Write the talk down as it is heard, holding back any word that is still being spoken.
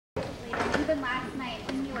Even last night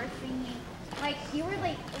when you were singing, like you were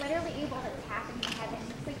like literally able to tap into heaven,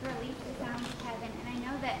 just like release the sounds of heaven. And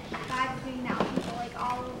I know that God's doing that with people like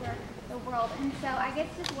all over the world. And so I guess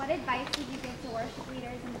just what advice would you give to worship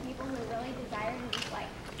leaders and people who really desire to just like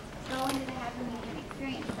go into the heavenly and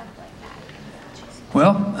experience stuff like that?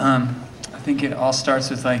 Well, I think it all starts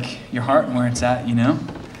with like your heart and where it's at, you know.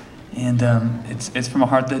 And it's from a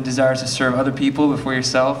heart that desires to serve other people before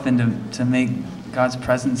yourself, and to make God's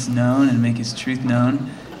presence known and make His truth known.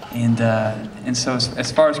 And so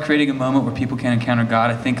as far as creating a moment where people can encounter God,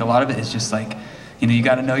 I think a lot of it is just like, you know, you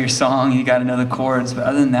got to know your song, you got to know the chords, but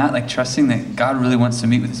other than that, like trusting that God really wants to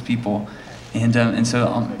meet with His people, and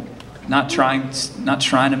so not trying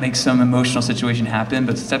to make some emotional situation happen,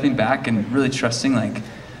 but stepping back and really trusting like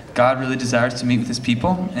God really desires to meet with His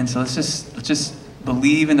people. And so let's just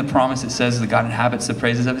believe in the promise that says that God inhabits the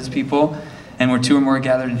praises of His people. And where two or more are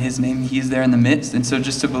gathered in His name, He is there in the midst. And so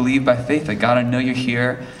just to believe by faith that God, I know you're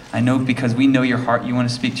here. I know because we know your heart, you want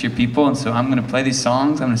to speak to your people. And so I'm going to play these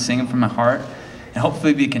songs. I'm going to sing them from my heart and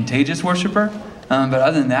hopefully be a contagious worshiper. But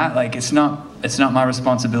other than that, like it's not my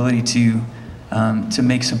responsibility to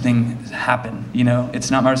make something happen. You know,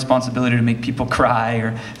 it's not my responsibility to make people cry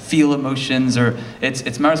or feel emotions, or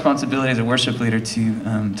it's my responsibility as a worship leader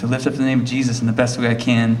to lift up the name of Jesus in the best way I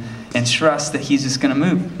can and trust that He's just going to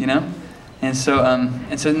move, you know? And so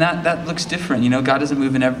that looks different, you know. God doesn't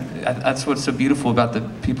move in that's what's so beautiful about the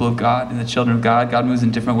people of God and the children of God. God moves in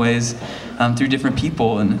different ways through different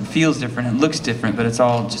people, and it feels different, and looks different, but it's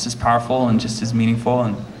all just as powerful and just as meaningful.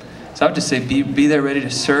 And so I would just say, be there ready to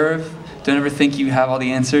serve. Don't ever think you have all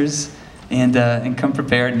the answers, and come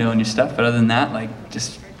prepared knowing your stuff. But other than that, like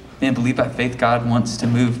just believe by faith God wants to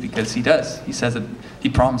move, because He does. He says it. He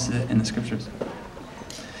promises it in the scriptures.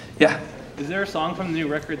 Yeah. Is there a song from the new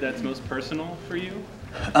record that's most personal for you?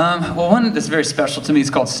 Well, one that's very special to me is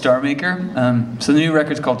called Star Maker. So the new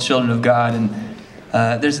record's called Children of God, and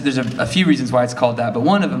there's a few reasons why it's called that, but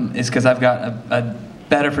one of them is because I've got a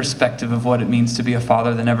better perspective of what it means to be a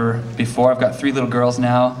father than ever before. I've got 3 little girls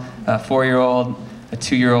now, a 4-year-old, a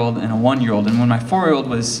 2-year-old, and a 1-year-old. And when my 4-year-old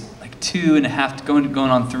was like 2.5, going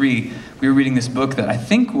on 3, we were reading this book that I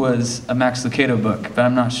think was a Max Lucado book, but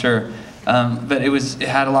I'm not sure. But it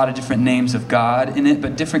had a lot of different names of God in it,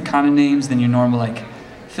 but different kind of names than your normal, like,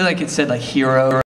 I feel like it said like hero